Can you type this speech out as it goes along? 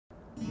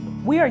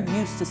We are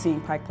used to seeing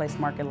Pike Place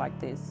Market like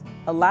this,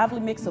 a lively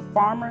mix of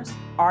farmers,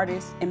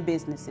 artists, and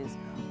businesses,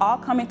 all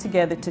coming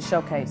together to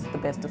showcase the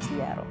best of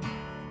Seattle.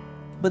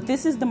 But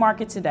this is the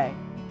market today.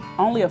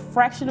 Only a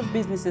fraction of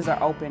businesses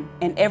are open,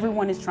 and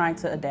everyone is trying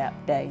to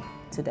adapt day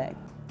to day.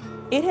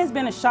 It has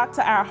been a shock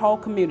to our whole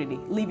community,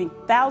 leaving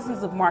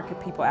thousands of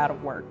market people out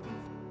of work.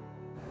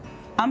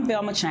 I'm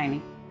Velma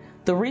Cheney,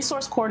 the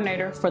resource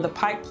coordinator for the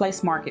Pike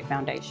Place Market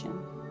Foundation.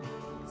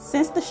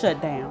 Since the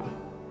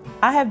shutdown,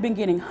 I have been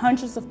getting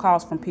hundreds of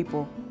calls from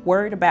people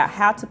worried about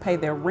how to pay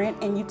their rent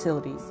and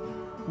utilities,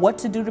 what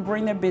to do to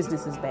bring their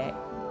businesses back,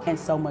 and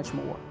so much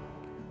more.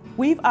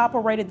 We've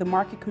operated the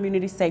Market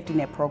Community Safety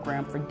Net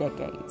program for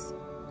decades.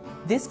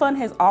 This fund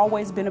has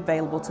always been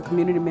available to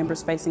community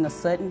members facing a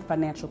sudden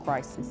financial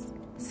crisis.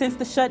 Since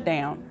the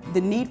shutdown,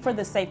 the need for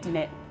the safety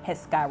net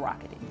has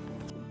skyrocketed.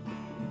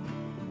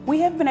 We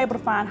have been able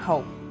to find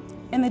hope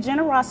in the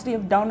generosity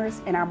of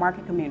donors in our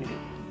market community.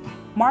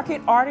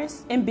 Market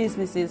artists and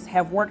businesses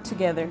have worked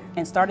together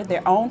and started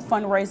their own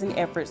fundraising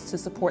efforts to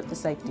support the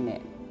safety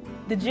net.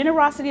 The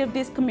generosity of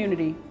this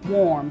community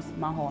warms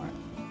my heart.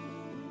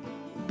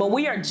 But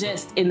we are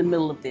just in the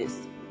middle of this.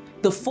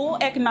 The full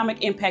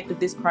economic impact of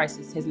this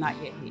crisis has not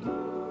yet hit.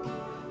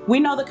 We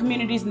know the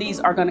community's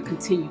needs are going to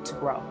continue to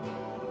grow.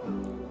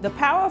 The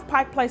power of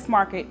Pike Place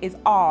Market is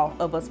all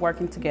of us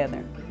working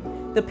together.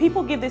 The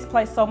people give this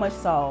place so much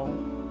soul.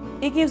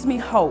 It gives me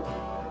hope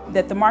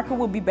that the market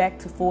will be back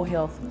to full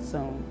health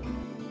soon.